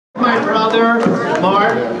my brother,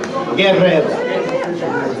 Mark Guerrero.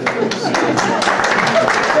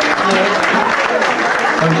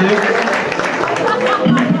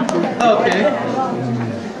 Okay.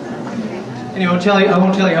 Anyway, I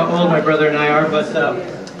won't tell you how old my brother and I are, but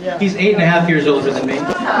he's 8.5 years older than me.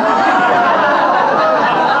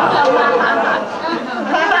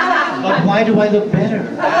 But why do I look better?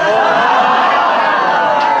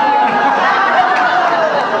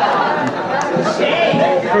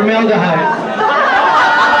 Formaldehyde.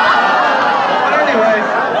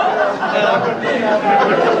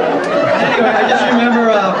 Anyway, I just remember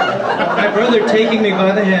my brother taking me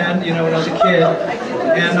by the hand, you know, when I was a kid,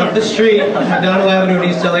 and up the street on McDonald Avenue in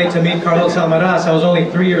East LA to meet Carlos Almaraz. I was only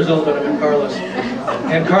 3 years old when I met Carlos.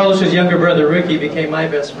 And Carlos's younger brother, Ricky, became my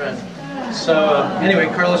best friend. So anyway,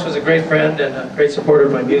 Carlos was a great friend and a great supporter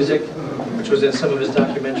of my music, which was in some of his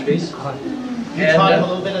documentaries. You taught him a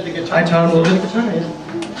little bit of the guitar? I taught him a little bit of guitar, yeah.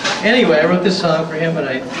 Anyway, I wrote this song for him, and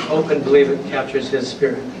I hope and believe it captures his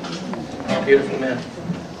spirit. Beautiful man.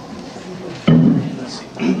 Let's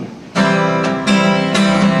see.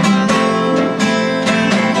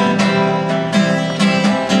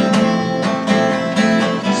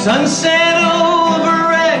 Sunset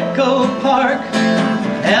over Echo Park,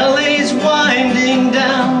 LA's winding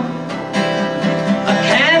down. A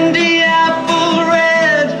candy apple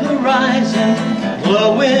red horizon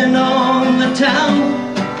glowing on the town.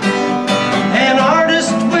 An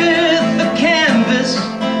artist with a canvas, a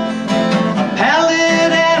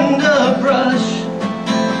palette and a brush,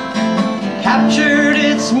 captured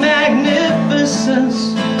its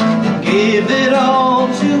magnificence and gave it all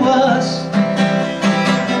to us.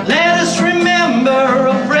 Let us remember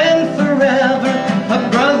a friend forever, a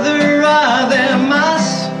brother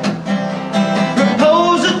además.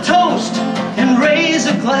 Propose a toast and raise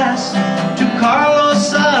a glass to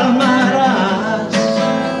Carlos Almaraz.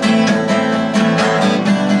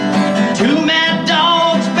 Two mad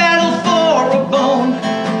dogs battle for a bone,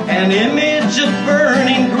 an image of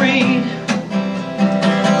burning greed.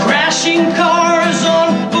 Crashing cars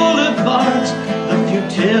on boulevards, the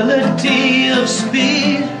futility of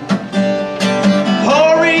speed.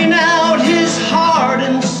 Pouring out his heart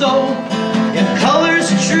and soul in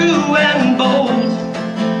colors true and bold.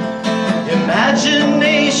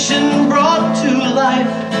 Imagination brought to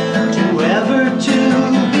life, to ever to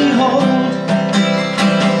behold.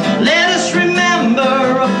 Let us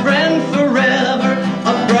remember a friend forever,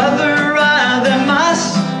 a brother además.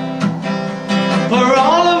 For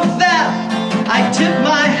all of that, I tip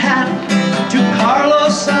my hat to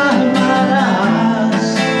Carlos Almaraz.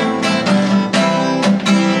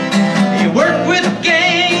 He worked with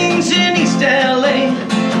gangs in East LA,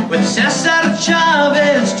 with Cesar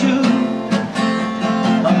Chavez too.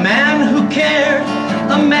 A man who cared,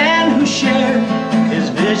 a man who shared his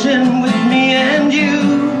vision with me and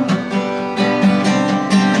you.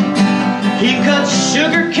 He cut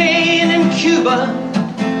sugar cane in Cuba,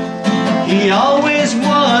 he always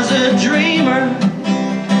was a dreamer.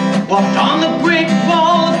 Walked on the Great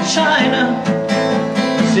Wall of China,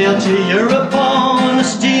 sailed to Europe on a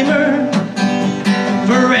steamer.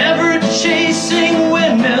 Forever chasing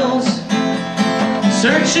windmills,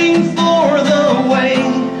 searching for the way.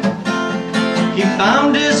 He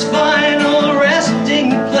found his final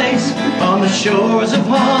resting place on the shores of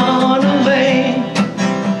Honolulu.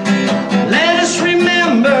 Let us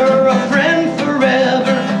remember a friend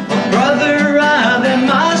forever, a brother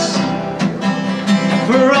además.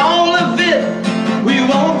 For all of it, we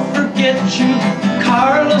won't forget you,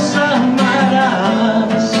 Carlos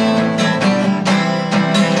Almaraz.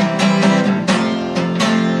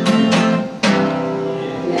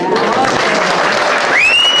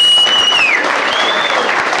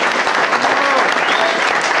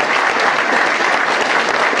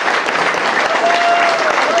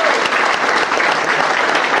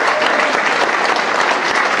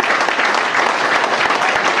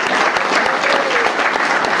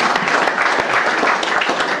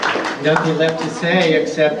 Nothing left to say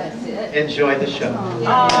except enjoy the show.